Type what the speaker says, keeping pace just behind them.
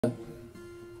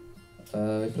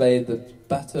We played the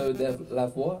Bateau de la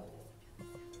Voix.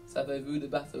 Savez-vous the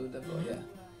Bateau de la Voix? Yeah.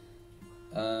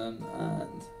 And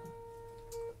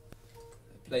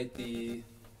we played the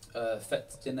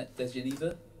Fête de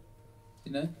Geneva.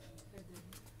 You know?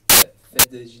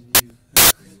 Fête de Genève.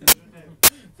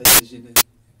 Fête de Genève.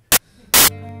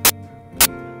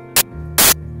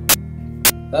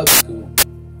 That was cool.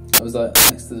 I was like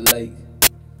next to the lake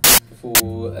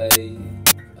before it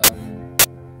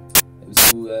was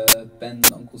called Ben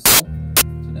Uncle Sol. Do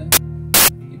you know?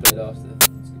 He played after. That's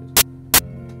good.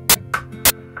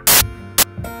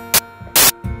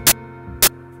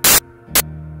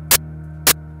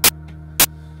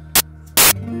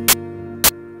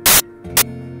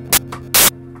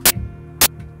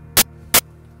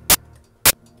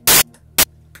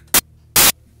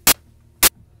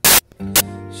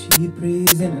 She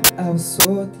breathes in and out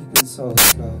so deep and so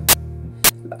slow,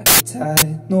 like a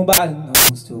tide, nobody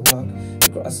knows to walk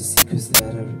across the secrets that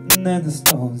are written in the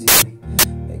stones. Yeah, we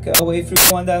make our way through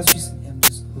one down streets and I'm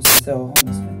just close to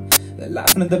homeless men. They're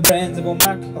laughing at the brands of all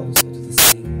my clothes to the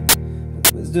same.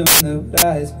 But wisdom that would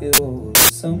eyes behold,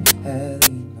 somehow they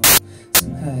know,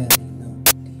 somehow they know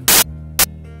deep.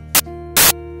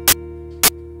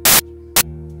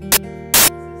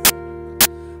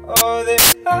 Oh, they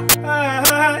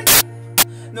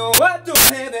no, I don't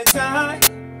have the time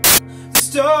to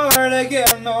start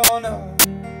again, no, no.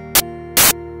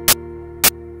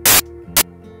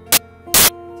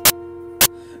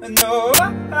 No,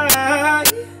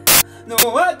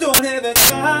 I don't have the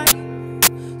time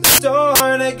to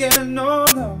start again, no,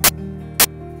 no.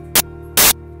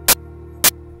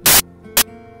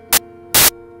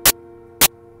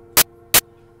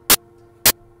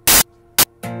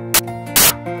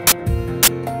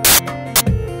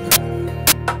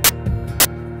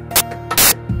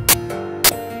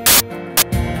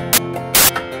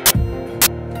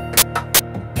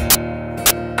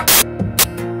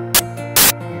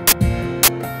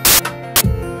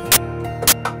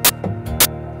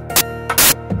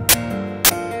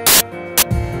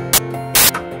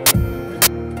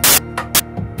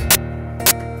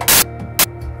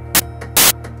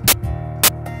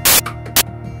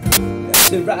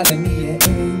 To rise and get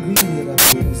angry about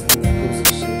those and echoes of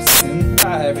ships and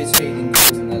pirates trading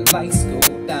goes and the lights go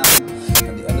down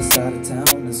on the other side of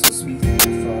town. It's so sweet that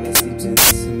we fall asleep to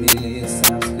this familiar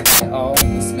sounds, cause they're all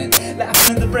mismeant.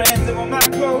 Laughing at the brands of all my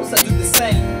clothes, I do the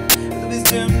same. The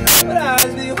wisdom that what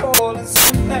eyes behold, and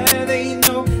somehow they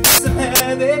know,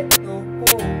 somehow they know.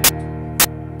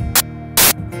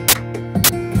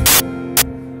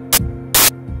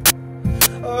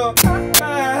 Oh,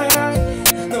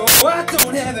 I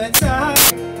don't have the time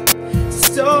to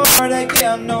start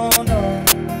again, no, no.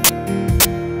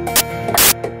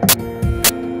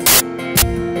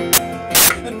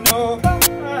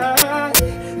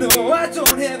 No, I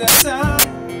don't have the time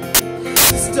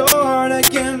to start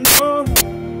again, no, no.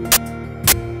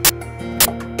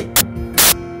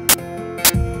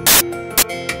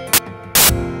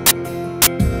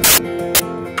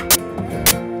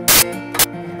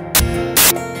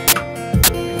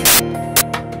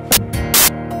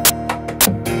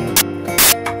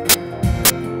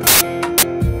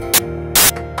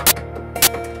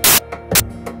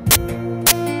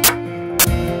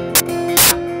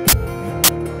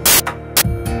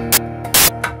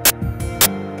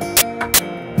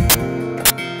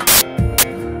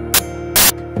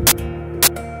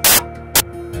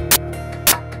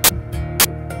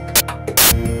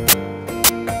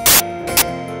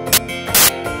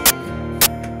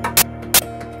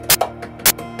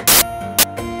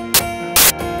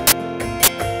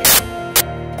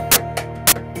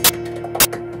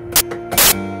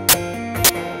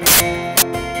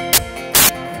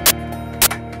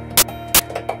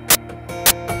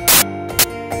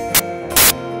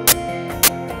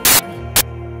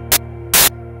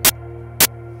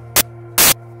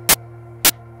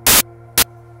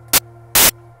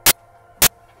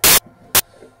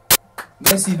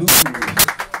 Merci beaucoup.